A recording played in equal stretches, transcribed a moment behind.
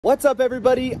What's up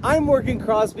everybody, I'm Morgan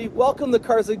Crosby. Welcome to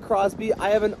Cars and Crosby. I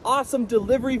have an awesome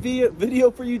delivery video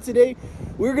for you today.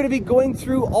 We're going to be going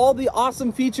through all the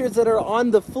awesome features that are on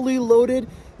the fully loaded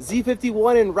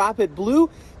Z51 in Rapid Blue.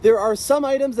 There are some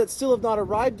items that still have not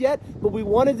arrived yet, but we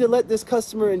wanted to let this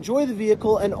customer enjoy the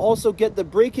vehicle and also get the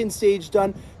break-in stage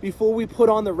done before we put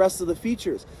on the rest of the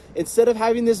features. Instead of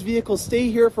having this vehicle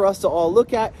stay here for us to all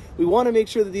look at, we want to make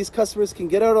sure that these customers can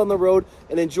get out on the road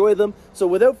and enjoy them. So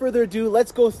without further ado,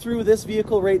 let's go through this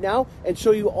vehicle right now and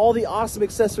show you all the awesome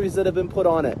accessories that have been put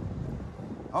on it.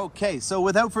 Okay, so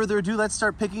without further ado, let's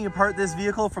start picking apart this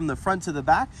vehicle from the front to the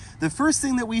back. The first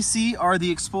thing that we see are the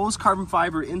exposed carbon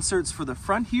fiber inserts for the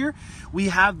front here. We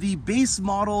have the base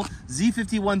model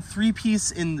Z51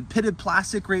 three-piece in the pitted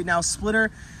plastic right now splitter.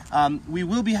 We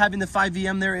will be having the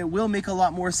 5VM there. It will make a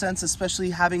lot more sense,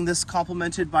 especially having this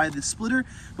complemented by the splitter.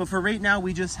 But for right now,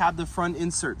 we just have the front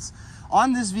inserts.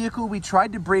 On this vehicle, we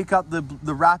tried to break up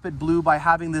the Rapid Blue by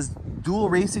having this dual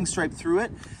racing stripe through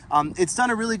it. It's done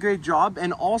a really great job,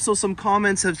 and also some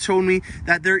comments have shown me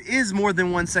that there is more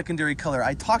than one secondary color.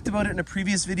 I talked about it in a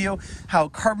previous video, how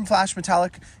carbon flash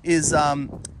metallic is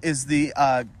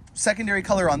the secondary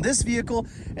color on this vehicle,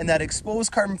 and that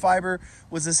exposed carbon fiber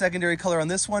was the secondary color on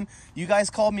this one. You guys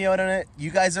called me out on it. You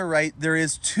guys are right. There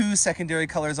is two secondary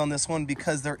colors on this one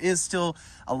because there is still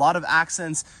a lot of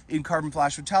accents in carbon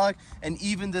flash metallic, and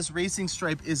even this racing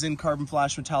stripe is in carbon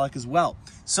flash metallic as well.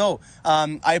 So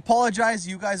I apologize.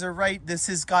 You guys are right. This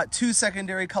has got two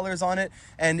secondary colors on it,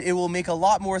 and it will make a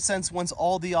lot more sense once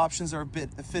all the options are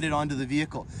fitted onto the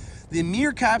vehicle. The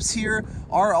mirror caps here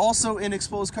are also in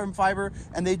exposed carbon fiber,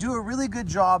 and they do a really good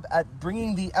job at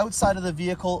bringing the outside of the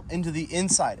vehicle into the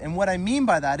inside. And what I mean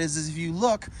by that is if you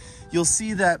look, you'll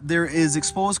see that there is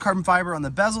exposed carbon fiber on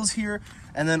the bezels here,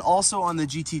 and then also on the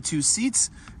GT2 seats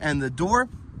and the door.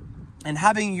 And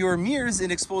having your mirrors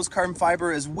in exposed carbon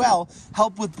fiber as well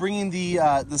help with bringing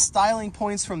the styling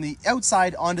points from the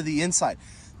outside onto the inside.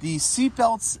 The seat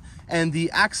belts and the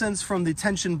accents from the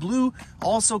tension blue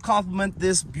also complement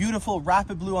this beautiful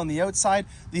Rapid Blue on the outside.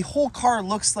 The whole car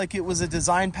looks like it was a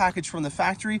design package from the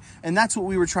factory, and that's what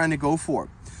we were trying to go for.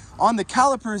 On the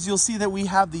calipers, you'll see that we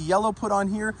have the yellow put on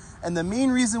here, and the main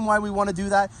reason why we want to do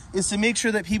that is to make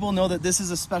sure that people know that this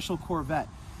is a special Corvette.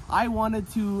 I wanted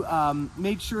to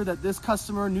make sure that this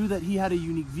customer knew that he had a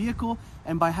unique vehicle,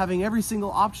 and by having every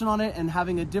single option on it and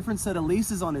having a different set of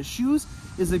laces on his shoes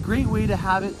is a great way to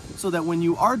have it so that when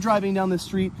you are driving down the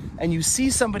street and you see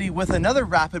somebody with another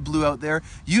Rapid Blue out there,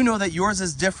 you know that yours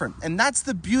is different. And that's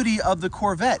the beauty of the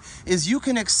Corvette, is you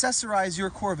can accessorize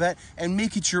your Corvette and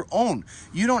make it your own.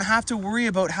 You don't have to worry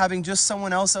about having just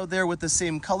someone else out there with the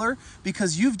same color,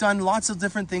 because you've done lots of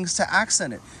different things to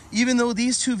accent it. Even though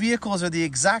these two vehicles are the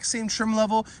exact same trim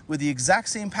level with the exact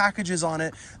same packages on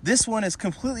it, this one is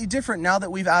completely different now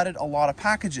that we've added a lot of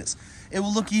packages. It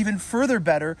will look even further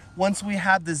better once we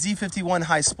have the Z51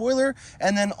 high spoiler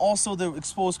and then also the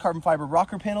exposed carbon fiber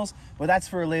rocker panels, but that's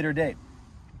for a later day.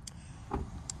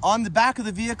 On the back of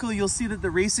the vehicle, you'll see that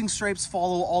the racing stripes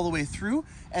follow all the way through,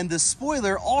 and the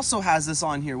spoiler also has this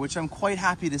on here, which I'm quite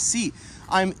happy to see.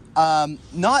 I'm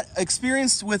not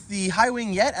experienced with the high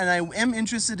wing yet, and I am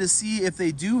interested to see if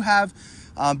they do have,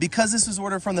 because this was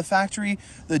ordered from the factory,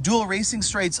 the dual racing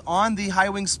stripes on the high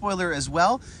wing spoiler as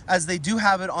well, as they do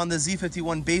have it on the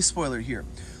Z51 base spoiler here.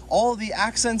 All of the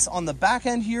accents on the back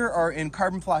end here are in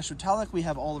carbon flash metallic. We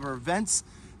have all of our vents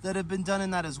that have been done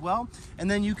in that as well. And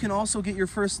then you can also get your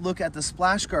first look at the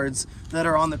splash guards that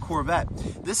are on the Corvette.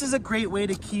 This is a great way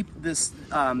to keep this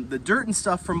the dirt and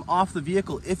stuff from off the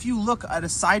vehicle. If you look at a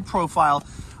side profile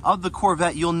of the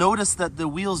Corvette, you'll notice that the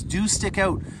wheels do stick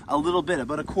out a little bit,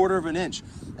 about 1/4 of an inch.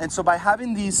 And so by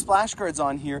having these splash guards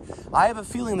on here, I have a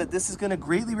feeling that this is going to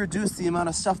greatly reduce the amount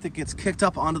of stuff that gets kicked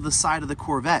up onto the side of the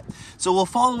Corvette. So we'll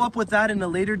follow up with that in a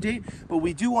later date, but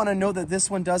we do want to know that this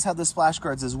one does have the splash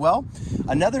guards as well.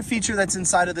 Another feature that's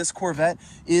inside of this Corvette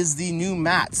is the new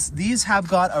mats. These have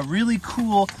got a really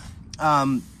cool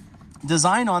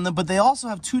design on them, but they also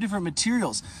have two different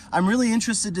materials. I'm really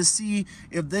interested to see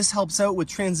if this helps out with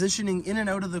transitioning in and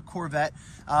out of the Corvette,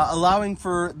 allowing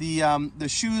for the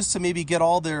shoes to maybe get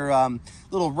all their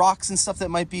little rocks and stuff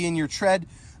that might be in your tread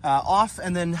off,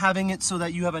 and then having it so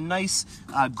that you have a nice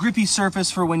grippy surface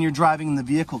for when you're driving in the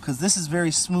vehicle, because this is very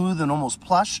smooth and almost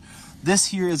plush. This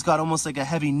here has got almost like a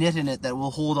heavy knit in it that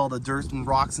will hold all the dirt and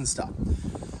rocks and stuff.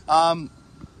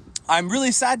 I'm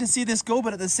really sad to see this go,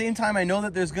 but at the same time, I know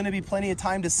that there's going to be plenty of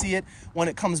time to see it when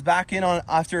it comes back in on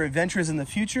after adventures in the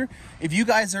future. If you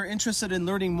guys are interested in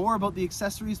learning more about the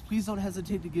accessories, please don't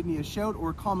hesitate to give me a shout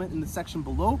or comment in the section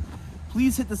below.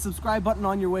 Please hit the subscribe button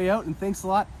on your way out, and thanks a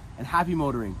lot, and happy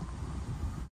motoring.